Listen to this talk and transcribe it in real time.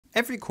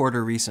Every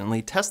quarter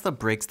recently, Tesla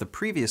breaks the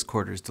previous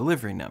quarter's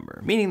delivery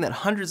number, meaning that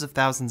hundreds of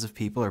thousands of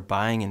people are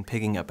buying and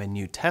picking up a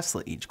new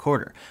Tesla each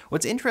quarter.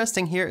 What's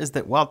interesting here is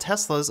that while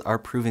Teslas are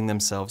proving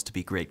themselves to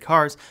be great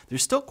cars, they're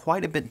still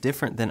quite a bit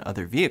different than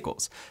other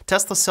vehicles.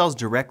 Tesla sells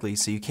directly,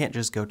 so you can't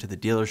just go to the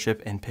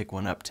dealership and pick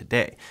one up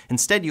today.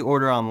 Instead, you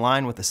order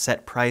online with a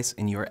set price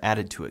and you are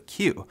added to a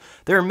queue.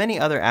 There are many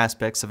other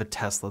aspects of a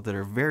Tesla that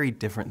are very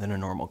different than a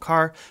normal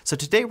car, so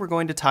today we're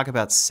going to talk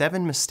about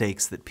 7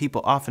 mistakes that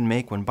people often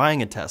make when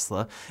buying a Tesla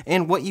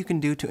and what you can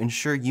do to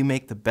ensure you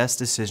make the best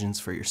decisions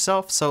for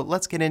yourself. So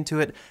let's get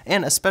into it,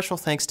 and a special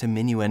thanks to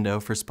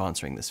Minuendo for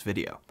sponsoring this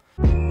video.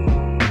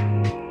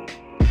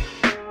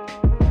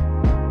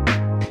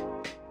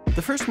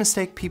 The first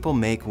mistake people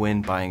make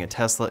when buying a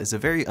Tesla is a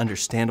very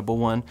understandable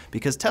one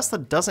because Tesla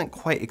doesn't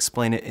quite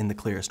explain it in the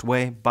clearest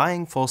way: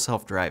 buying full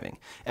self-driving.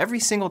 Every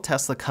single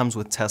Tesla comes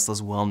with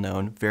Tesla's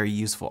well-known, very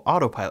useful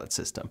autopilot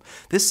system.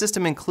 This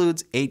system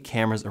includes 8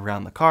 cameras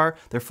around the car,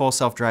 their full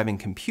self-driving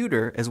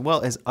computer, as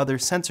well as other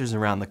sensors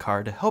around the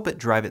car to help it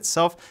drive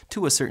itself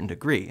to a certain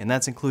degree, and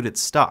that's included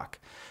stock.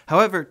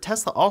 However,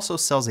 Tesla also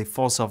sells a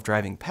full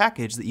self-driving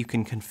package that you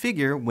can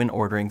configure when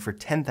ordering for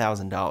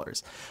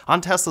 $10,000.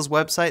 On Tesla's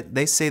website,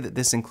 they say that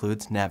this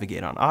includes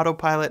navigate on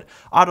autopilot,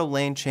 auto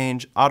lane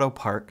change, auto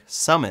park,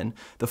 summon,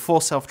 the full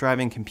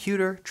self-driving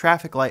computer,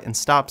 traffic light and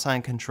stop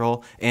sign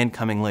control, and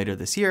coming later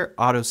this year,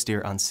 auto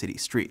steer on city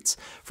streets.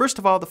 First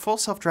of all, the full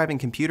self-driving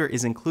computer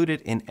is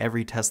included in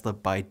every Tesla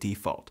by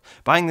default.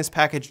 Buying this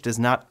package does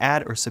not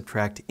add or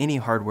subtract any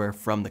hardware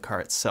from the car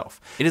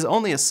itself. It is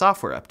only a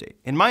software update.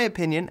 In my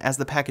opinion, as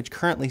the package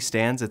currently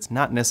stands, it's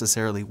not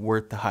necessarily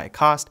worth the high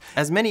cost,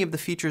 as many of the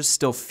features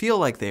still feel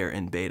like they are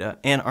in beta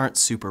and aren't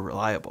super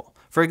reliable.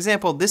 For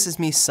example, this is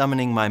me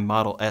summoning my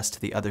Model S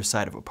to the other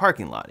side of a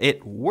parking lot.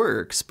 It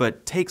works,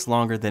 but takes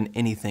longer than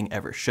anything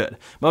ever should.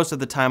 Most of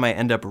the time I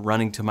end up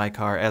running to my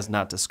car as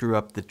not to screw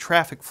up the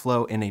traffic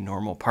flow in a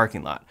normal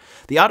parking lot.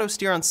 The auto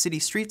steer on city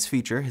streets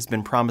feature has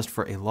been promised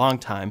for a long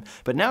time,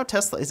 but now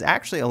Tesla is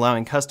actually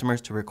allowing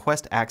customers to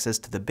request access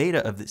to the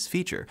beta of this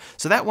feature,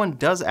 so that one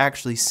does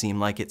actually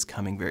seem like it's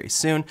coming very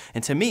soon,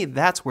 and to me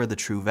that's where the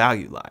true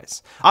value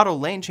lies. Auto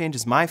lane change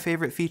is my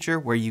favorite feature,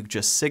 where you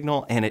just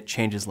signal and it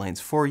changes lanes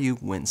for you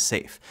when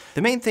safe.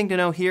 The main thing to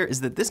know here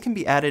is that this can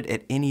be added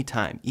at any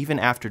time, even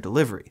after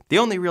delivery. The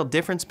only real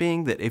difference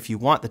being that if you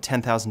want the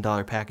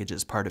 $10,000 package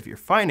as part of your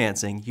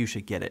financing, you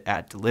should get it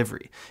at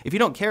delivery. If you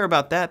don't care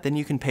about that, then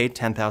you can pay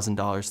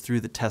 $10,000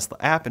 through the Tesla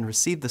app and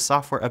receive the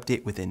software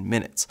update within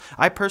minutes.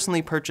 I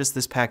personally purchased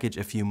this package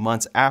a few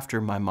months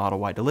after my Model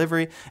Y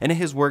delivery, and it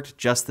has worked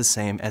just the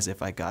same as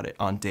if I got it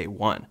on day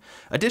one.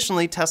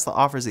 Additionally, Tesla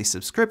offers a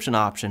subscription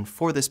option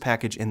for this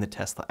package in the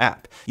Tesla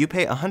app. You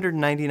pay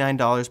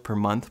 $199 per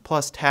month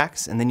plus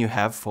tax, and then you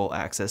have full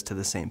access to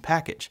the same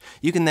package.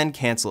 You can then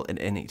cancel at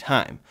any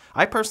time.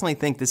 I personally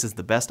think this is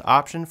the best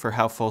option for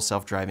how full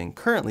self-driving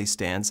currently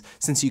stands,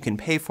 since you can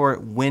pay for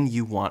it when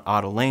you want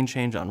auto lane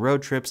change on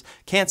road trips,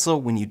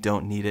 cancel when you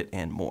don't need it,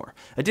 and more.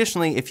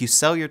 Additionally, if you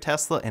sell your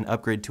Tesla and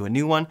upgrade to a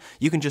new one,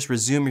 you can just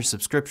resume your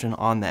subscription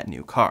on that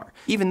new car.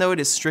 Even though it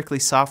is strictly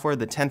software,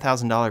 the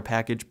 $10,000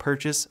 package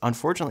purchase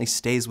unfortunately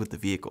stays with the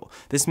vehicle.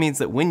 This means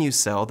that when you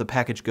sell, the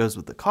package goes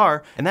with the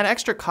car, and that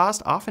extra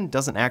cost often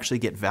doesn't actually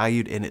get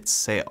valued in its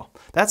sale.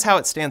 That's how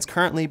it stands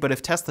currently, but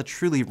if Tesla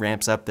truly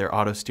ramps up their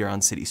auto steer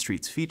on city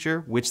streets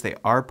feature, which they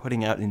are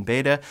putting out in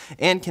beta,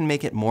 and can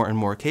make it more and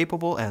more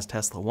capable as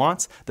Tesla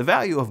wants, the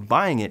value of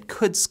buying it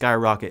could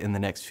skyrocket in the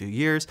next few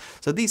years,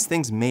 so these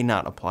things may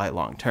not apply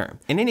long term.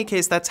 In any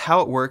case, that's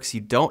how it works.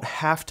 You don't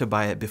have to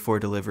buy it before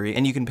delivery,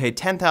 and you can pay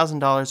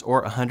 $10,000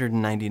 or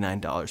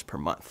 $199 per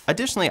month.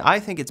 Additionally, I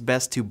think it's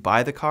best to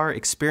buy the car,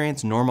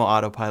 experience normal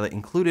autopilot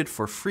included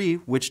for free,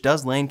 which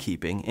does lane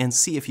keeping, and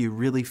see if you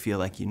really feel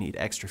like you need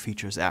extra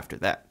features after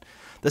that.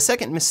 The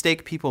second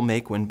mistake people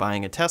make when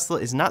buying a Tesla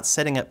is not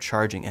setting up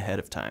charging ahead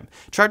of time.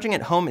 Charging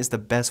at home is the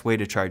best way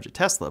to charge a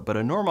Tesla, but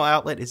a normal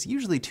outlet is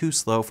usually too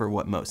slow for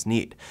what most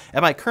need.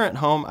 At my current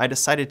home, I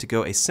decided to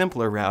go a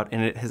simpler route,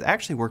 and it has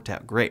actually worked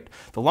out great.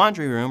 The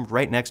laundry room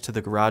right next to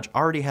the garage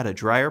already had a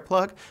dryer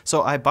plug,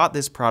 so I bought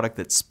this product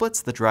that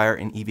splits the dryer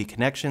and EV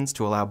connections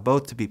to allow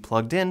both to be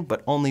plugged in,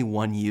 but only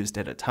one used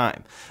at a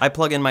time. I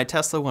plug in my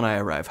Tesla when I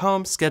arrive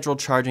home, schedule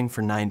charging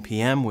for 9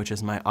 p.m., which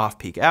is my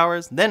off-peak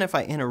hours. Then if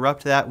I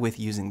interrupt that with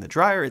using the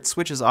dryer, it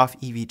switches off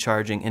EV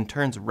charging and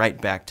turns right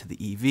back to the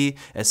EV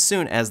as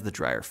soon as the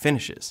dryer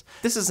finishes.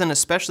 This is an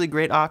especially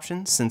great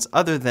option since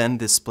other than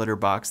this splitter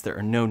box, there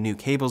are no new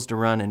cables to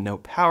run and no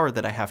power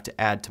that I have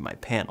to add to my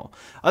panel.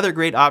 Other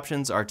great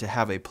options are to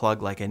have a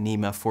plug like a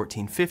NEMA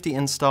 1450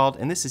 installed,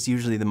 and this is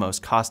usually the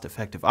most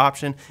cost-effective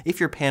option if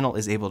your panel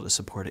is able to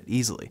support it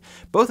easily.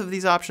 Both of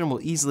these options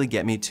will easily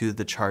get me to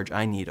the charge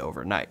I need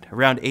overnight.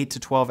 Around 8 to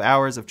 12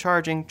 hours of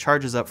charging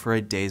charges up for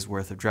a day's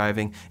worth of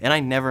driving, and I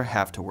never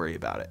have to worry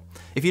about it.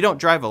 If you don't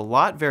drive a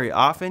lot very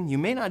often, you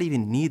may not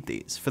even need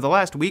these. For the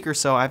last week or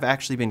so, I've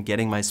actually been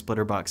getting my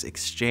splitter box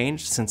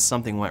exchanged since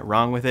something went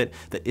wrong with it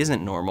that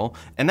isn't normal,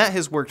 and that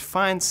has worked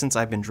fine since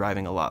I've been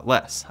driving a lot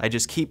less. I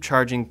just keep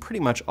charging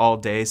pretty much all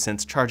day,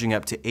 since charging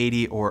up to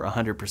 80 or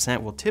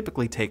 100% will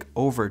typically take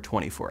over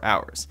 24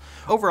 hours.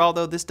 Overall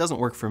though, this doesn't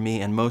work for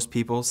me and most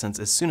people, since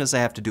as soon as I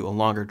have to do a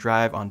longer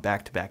drive on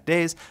back-to-back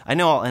days, I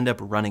know I'll end up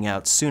running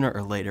out sooner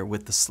or later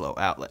with the slow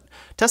outlet.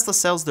 Tesla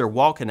sells their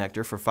wall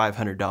connector for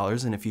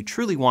 $500, and if you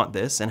truly want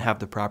this and have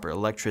the proper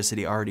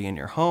electricity already in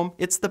your home,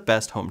 it's the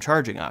best home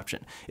charging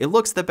option. It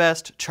looks the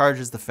best,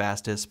 charges the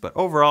fastest, but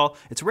overall,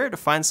 it's rare to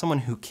find someone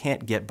who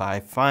can't get by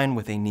fine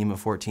with a NEMA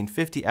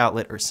 1450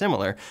 outlet or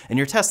similar, and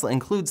your Tesla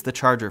includes the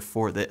charger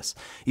for this.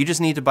 You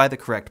just need to buy the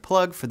correct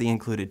plug for the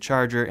included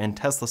charger, and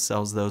Tesla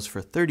sells those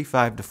for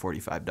 $35 to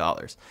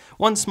 $45.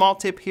 One small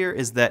tip here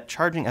is that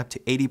charging up to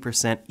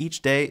 80%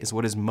 each day is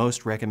what is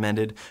most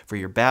recommended for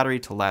your battery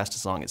to last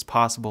as long as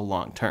possible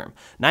long term.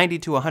 90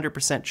 to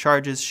 100%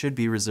 charges should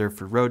be reserved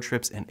for road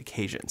trips and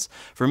occasions.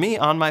 For me,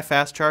 on my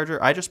fast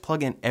charger, I just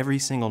plug in every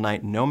single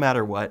night no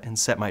matter what and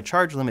set my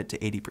charge limit to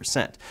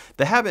 80%.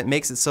 The habit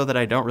makes it so that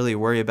I don't really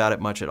worry about it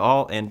much at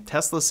all, and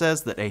Tesla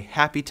says that a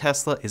happy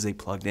Tesla is a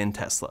plugged-in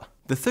Tesla.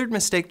 The third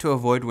mistake to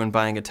avoid when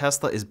buying a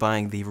Tesla is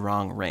buying the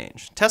wrong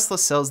range. Tesla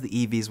sells the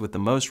EVs with the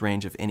most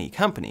range of any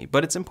company,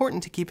 but it's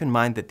important to keep in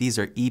mind that these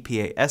are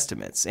EPA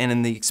estimates, and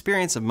in the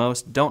experience of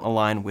most, don't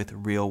align with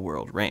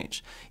real-world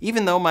range.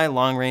 Even though my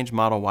long-range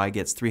Model Y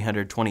gets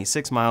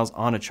 326 miles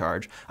on a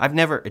charge, I've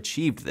never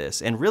achieved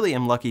this, and really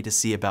am lucky to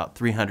see about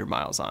 300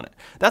 miles on it.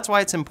 That's why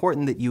it's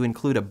important that you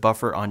include a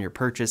buffer on your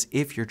purchase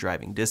if you're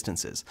driving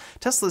distances.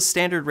 Tesla's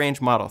standard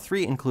range Model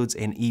 3 includes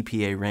an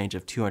EPA range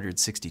of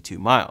 262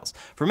 miles.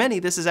 For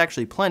many, this is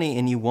actually plenty,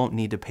 and you won't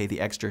need to pay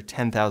the extra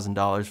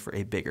 $10,000 for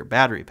a bigger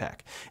battery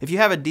pack. If you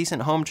have a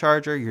decent home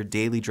charger, your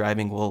daily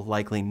driving will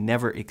likely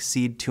never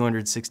exceed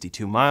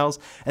 262 miles,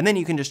 and then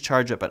you can just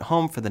charge up at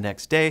home for the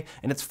next day,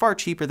 and it's far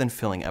cheaper than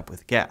filling up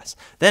with gas.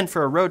 Then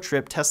for a road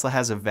trip, Tesla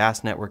has a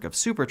vast network of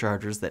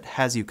superchargers that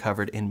has you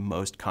covered in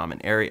most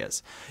common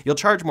areas. You'll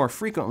charge more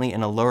frequently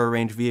in a lower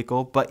range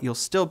vehicle, but you'll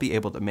still be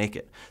able to make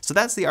it. So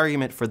that's the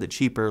argument for the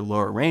cheaper,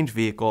 lower range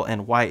vehicle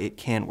and why it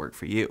can work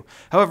for you.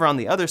 However, on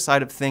the other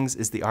side of things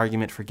is the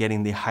argument for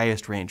getting the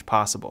highest range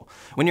possible.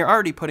 When you're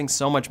already putting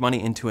so much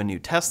money into a new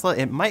Tesla,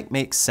 it might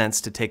make sense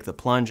to take the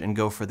plunge and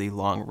go for the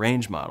long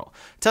range model.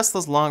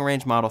 Tesla's long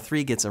range Model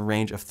 3 gets a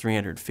range of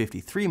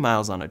 353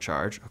 miles on a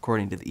charge,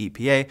 according to the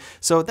EPA,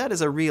 so that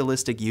is a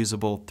realistic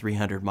usable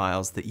 300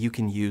 miles that you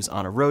can use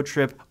on a road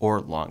trip or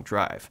long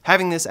drive.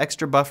 Having this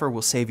extra buffer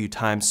will save you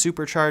time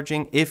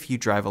supercharging if you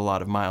drive a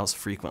lot of miles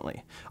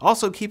frequently.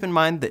 Also keep in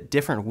mind that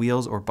different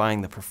wheels or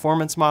buying the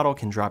performance model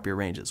can drop your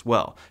range as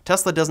well.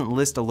 Tesla doesn't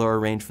list a lower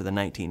range for the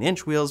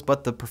 19-inch wheels,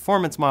 but the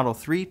Performance Model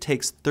 3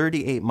 takes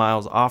 38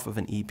 miles off of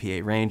an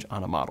EPA range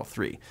on a Model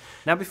 3.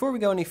 Now before we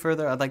go any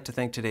further, I'd like to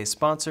thank today's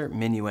sponsor,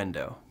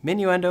 Minuendo.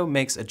 Minuendo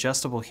makes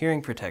adjustable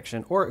hearing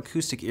protection or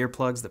acoustic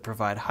earplugs that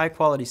provide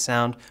high-quality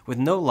sound with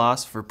no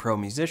loss for pro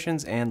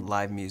musicians and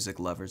live music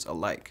lovers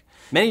alike.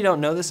 Many don't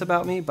know this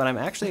about me, but I'm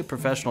actually a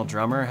professional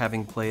drummer,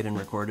 having played and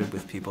recorded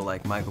with people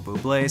like Michael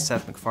Bublé,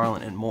 Seth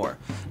MacFarlane, and more.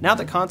 Now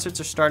that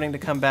concerts are starting to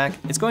come back,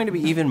 it's going to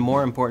be even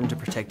more important to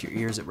protect your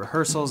ears at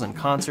rehearsals and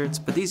concerts,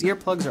 but these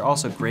earplugs are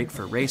also great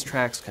for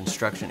racetracks,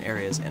 construction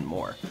areas, and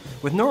more.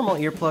 With normal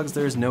earplugs,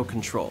 there is no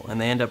control,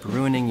 and they end up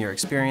ruining your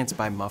experience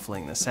by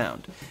muffling the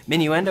sound.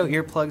 Minuendo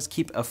earplugs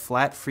keep a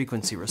flat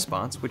frequency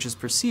response, which is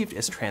perceived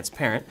as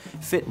transparent,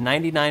 fit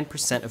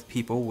 99% of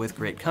people with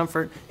great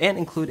comfort, and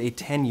include a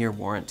 10-year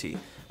warranty.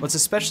 What's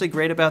especially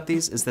great about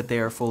these is that they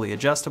are fully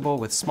adjustable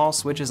with small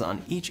switches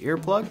on each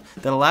earplug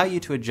that allow you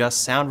to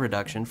adjust sound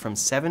reduction from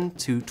 7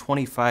 to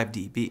 25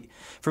 dB.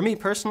 For me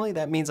personally,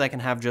 that means I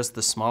can have just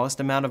the smallest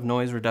amount of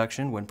noise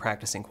reduction when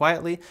practicing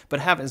quietly, but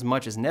have as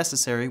much as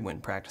necessary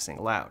when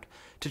practicing loud.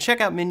 To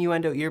check out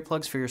Minuendo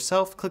earplugs for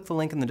yourself, click the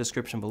link in the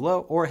description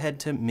below or head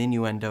to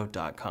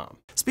minuendo.com.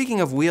 Speaking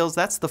of wheels,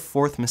 that's the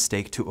fourth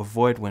mistake to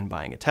avoid when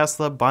buying a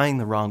Tesla, buying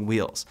the wrong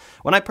wheels.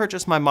 When I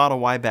purchased my Model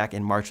Y back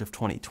in March of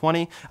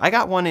 2020, I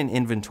got one in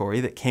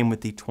inventory that came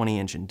with the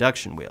 20-inch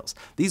induction wheels.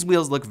 These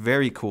wheels look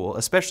very cool,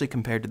 especially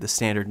compared to the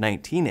standard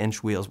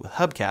 19-inch wheels with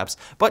hubcaps,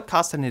 but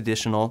cost an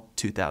additional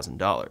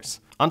 $2,000.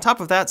 On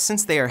top of that,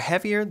 since they are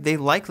heavier, they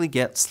likely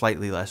get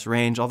slightly less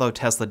range, although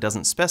Tesla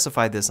doesn't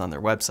specify this on their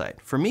website.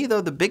 For me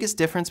though, the biggest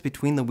difference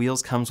between the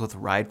wheels comes with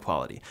ride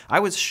quality. I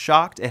was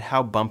shocked at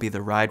how bumpy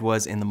the ride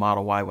was in the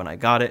Model Y when I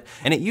got it,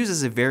 and it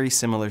uses a very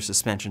similar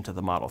suspension to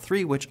the Model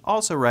 3, which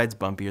also rides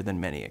bumpier than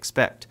many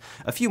expect.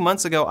 A few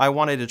months ago, I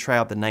wanted to try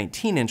out the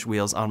 19-inch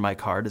wheels on my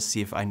car to see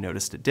if I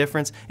noticed a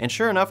difference, and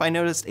sure enough, I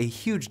noticed a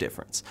huge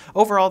difference.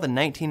 Overall, the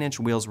 19-inch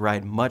wheels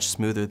ride much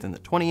smoother than the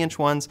 20-inch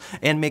ones,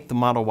 and make the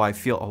Model Y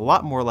feel a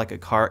lot more like a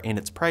car in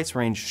its price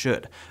range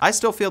should. I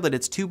still feel that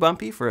it's too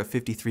bumpy for a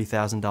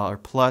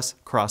 $53,000 plus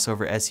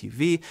crossover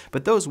SUV,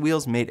 but those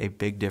wheels made a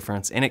big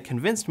difference, and it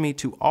convinced me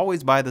to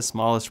always buy the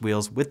smallest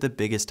wheels with the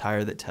biggest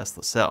tire that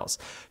Tesla sells.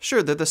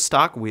 Sure, they're the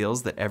stock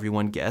wheels that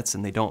everyone gets,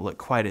 and they don't look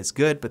quite as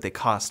good, but they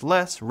cost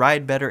less,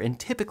 ride better, and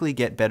typically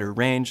get better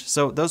range,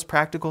 so those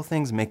practical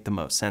things make the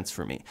most sense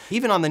for me.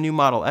 Even on the new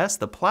Model S,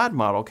 the Plaid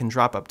model can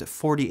drop up to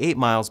 48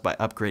 miles by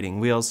upgrading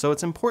wheels, so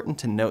it's important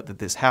to note that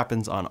this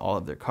happens on all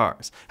of their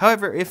cars.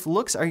 However, if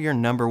looks are your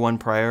 #1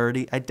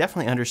 priority, I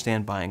definitely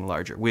understand buying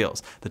larger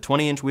wheels. The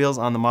 20-inch wheels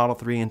on the Model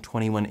 3 and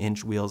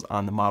 21-inch wheels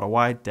on the Model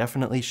Y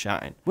definitely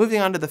shine. Moving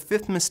on to the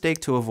 5th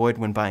mistake to avoid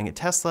when buying a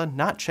Tesla,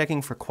 not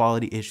checking for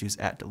quality issues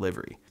at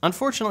delivery.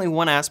 Unfortunately,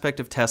 one aspect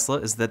of Tesla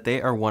is that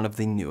they are one of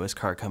the newest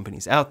car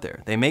companies out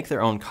there. They make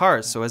their own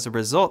cars, so as a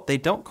result, they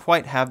don't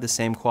quite have the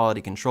same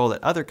quality control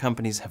that other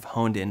companies have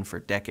honed in for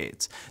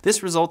decades.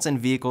 This results in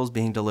vehicles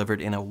being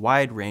delivered in a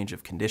wide range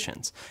of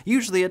conditions.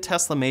 Usually a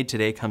Tesla made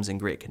today comes in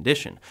great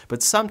condition,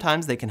 but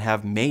sometimes they can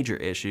have major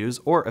issues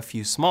or a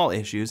few small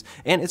issues,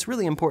 and it's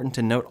really important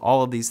to note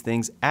all of these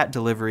things at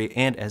delivery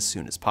and as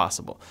soon as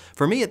possible.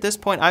 For me at this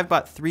point, I've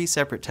bought 3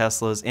 separate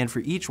Teslas, and for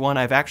each one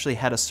I've actually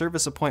had a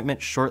service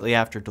appointment shortly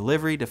after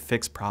delivery to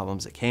fix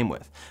problems it came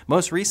with.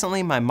 Most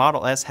recently, my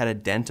Model S had a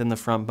dent in the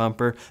front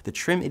bumper, the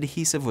trim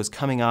adhesive was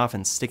coming off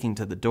and sticking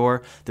to the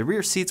door, the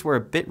rear seats were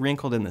a bit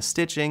wrinkled in the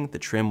stitching, the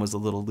trim was a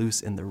little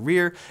loose in the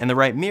rear, and the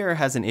right mirror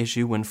has an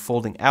issue when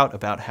folding out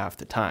about half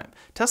the time.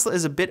 Tesla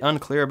is a bit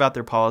unclear about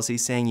their policy,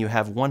 saying you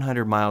have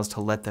 100 miles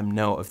to let them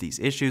know of these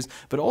issues,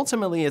 but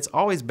ultimately it's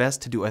always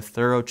best to do a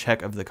thorough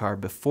check of the car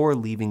before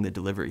leaving the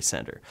delivery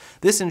center.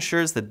 This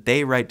ensures that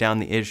they write down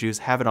the issues,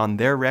 have it on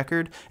their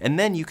record, and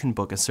then you can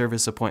book a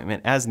service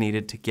appointment as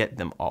needed to get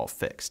them all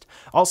fixed.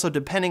 Also,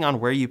 depending on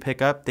where you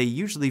pick up, they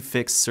usually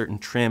fix certain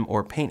trim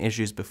or paint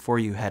issues before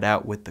you head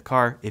out with the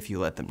car if you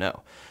let them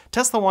know.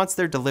 Tesla wants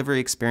their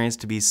delivery experience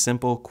to be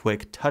simple,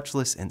 quick,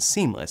 touchless, and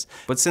seamless,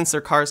 but since their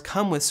cars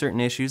come with certain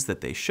issues that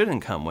they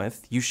shouldn't come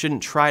with, you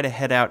shouldn't try to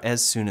head out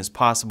as soon as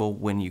possible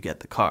when you get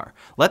the car.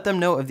 Let them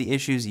know of the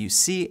issues you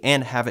see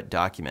and have it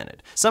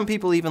documented. Some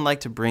people even like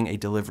to bring a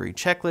delivery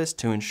checklist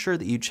to ensure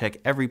that you check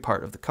every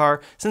part of the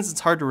car, since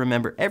it's hard to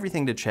remember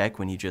everything to check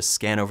when you just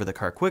scan over the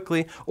car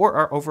quickly or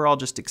are overall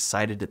just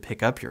excited to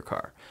pick up your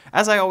car.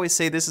 As I always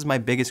say, this is my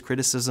biggest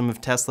criticism of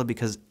Tesla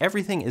because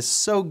everything is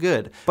so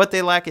good, but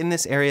they lack in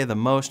this area the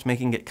most,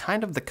 making it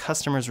kind of the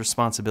customer's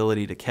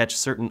responsibility to catch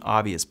certain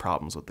obvious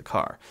problems with the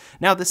car.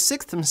 Now, the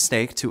 6th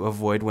mistake to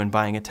avoid when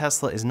buying a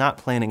Tesla is not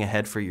planning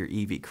ahead for your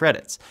EV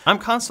credits. I'm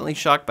constantly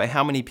shocked by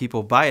how many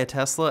people buy a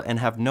Tesla and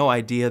have no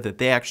idea that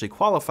they actually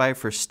qualify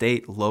for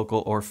state,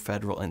 local, or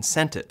federal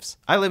incentives.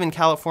 I live in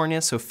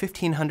California, so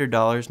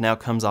 $1,500 now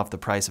comes off the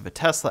price of a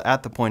Tesla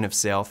at the point of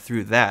sale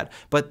through that,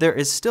 but there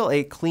is still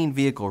a clean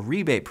vehicle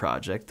rebate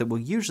project that will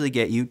usually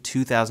get you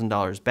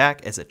 $2,000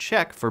 back as a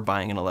check for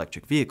buying an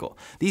electric vehicle.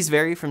 These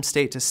vary from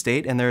state to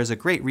state, and there is a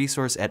great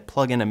resource at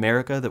Plug-in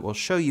America that will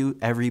show you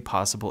every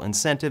possible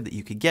incentive that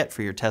you could get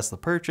for your Tesla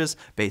purchase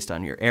based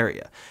on your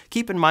area.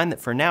 Keep in mind that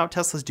for now,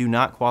 Teslas do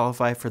not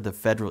qualify for the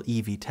federal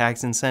EV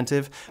tax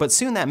incentive, but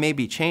soon that may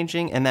be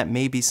changing, and that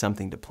may be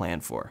something to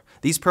plan for.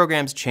 These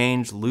programs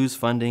change, lose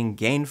funding,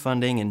 gain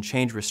funding, and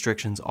change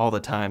restrictions all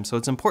the time, so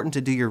it's important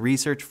to do your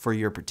research for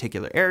your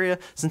particular area,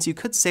 since you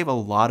could save a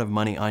lot of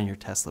money on your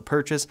Tesla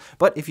purchase,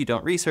 but if you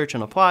don't research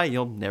and apply,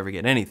 you'll never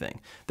get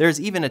anything. There's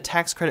even a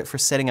tax credit for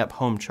setting up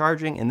home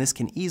charging, and this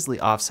can easily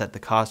offset the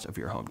cost of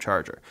your home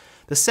charger.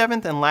 The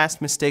 7th and last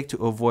mistake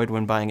to avoid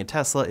when buying a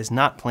Tesla is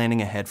not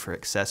planning ahead for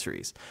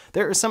accessories.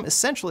 There are some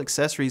essential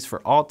accessories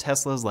for all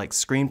Teslas like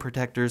screen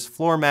protectors,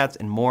 floor mats,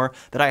 and more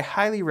that I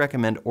highly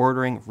recommend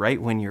ordering right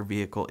when your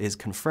vehicle is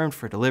confirmed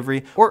for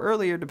delivery or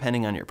earlier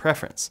depending on your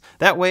preference.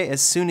 That way,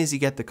 as soon as you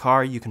get the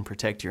car, you can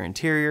protect your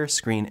interior,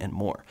 screen, and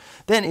more.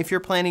 Then if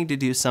you're planning to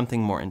do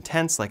something more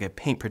intense like a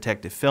paint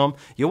protective film,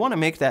 you'll want to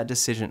make that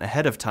decision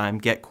ahead of time,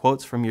 get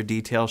quotes from your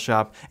detail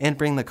shop, and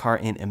bring the car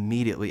in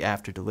immediately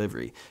after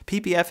delivery.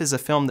 PPF is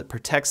a film that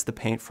protects the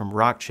paint from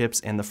rock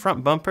chips, and the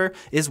front bumper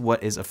is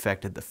what is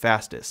affected the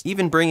fastest.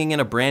 Even bringing in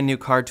a brand new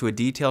car to a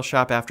detail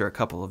shop after a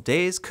couple of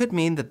days could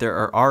mean that there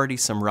are already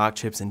some rock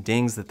chips and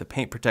dings that the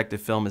paint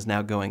protective film is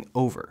now going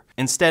over.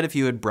 Instead, if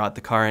you had brought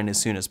the car in as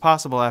soon as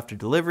possible after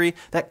delivery,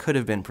 that could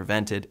have been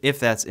prevented if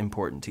that's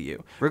important to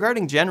you.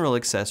 Regarding general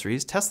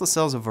accessories, Tesla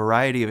sells a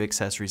variety of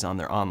accessories on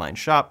their online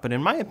shop, but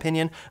in my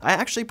opinion, I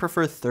actually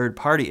prefer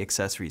third-party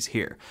accessories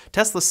here.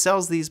 Tesla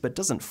sells these but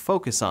doesn't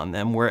focus on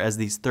them, whereas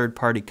these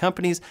third-party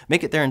companies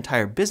make it their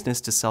entire business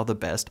to sell the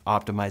best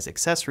optimized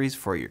accessories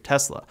for your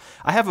Tesla.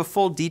 I have a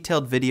full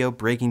detailed video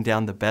breaking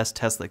down the best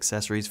Tesla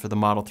accessories for the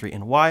Model 3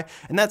 and Y,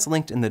 and that's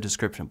linked in the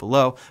description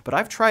below, but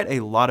I've tried a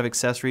lot of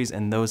accessories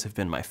and those have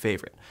been my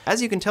favorite.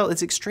 As you can tell,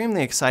 it's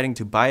extremely exciting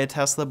to buy a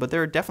Tesla, but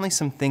there are definitely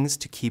some things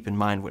to keep in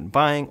mind when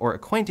buying or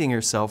acquainting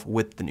yourself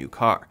with the new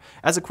car.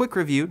 As a quick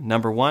review,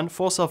 number 1,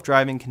 full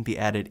self-driving can be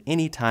added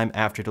anytime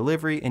after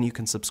delivery, and you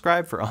can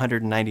subscribe for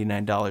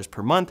 $199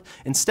 per month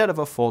instead of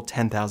a full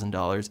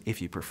 $10,000 $100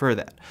 if you prefer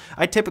that.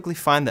 I typically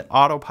find that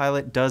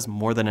autopilot does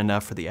more than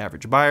enough for the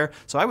average buyer,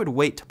 so I would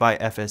wait to buy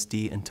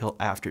FSD until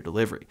after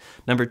delivery.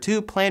 Number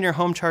 2, plan your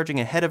home charging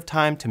ahead of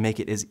time to make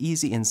it as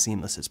easy and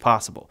seamless as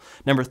possible.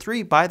 Number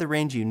 3, buy the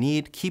range you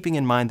need, keeping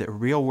in mind that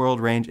real-world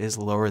range is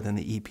lower than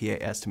the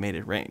EPA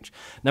estimated range.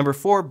 Number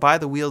 4, buy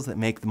the wheels that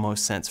make the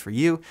most sense for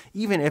you,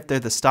 even if they're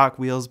the stock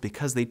wheels,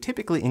 because they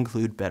typically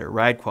include better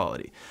ride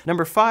quality.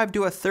 Number 5,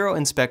 do a thorough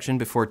inspection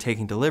before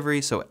taking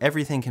delivery so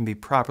everything can be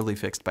properly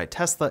fixed by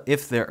Tesla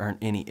if there aren't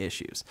any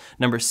issues.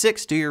 Number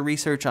 6, do your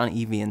research on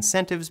EV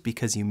incentives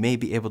because you may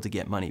be able to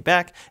get money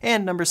back.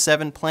 And number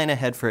 7, plan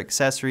ahead for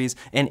accessories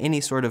and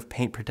any sort of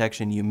paint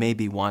protection you may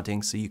be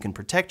wanting so you can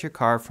protect your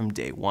car from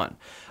day one.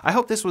 I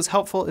hope this was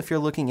helpful if you're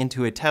looking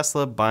into a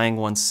Tesla, buying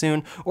one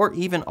soon, or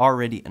even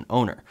already an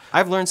owner.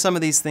 I've learned some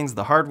of these things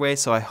the hard way,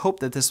 so I hope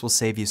that this will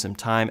save you some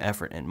time,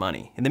 effort, and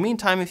money. In the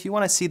meantime, if you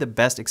want to see the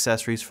best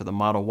accessories for the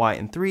Model Y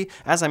and 3,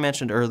 as I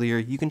mentioned earlier,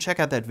 you can check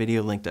out that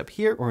video linked up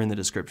here or in the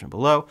description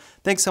below.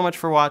 Thanks so much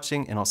for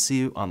watching, and I'll see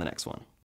you on the next one.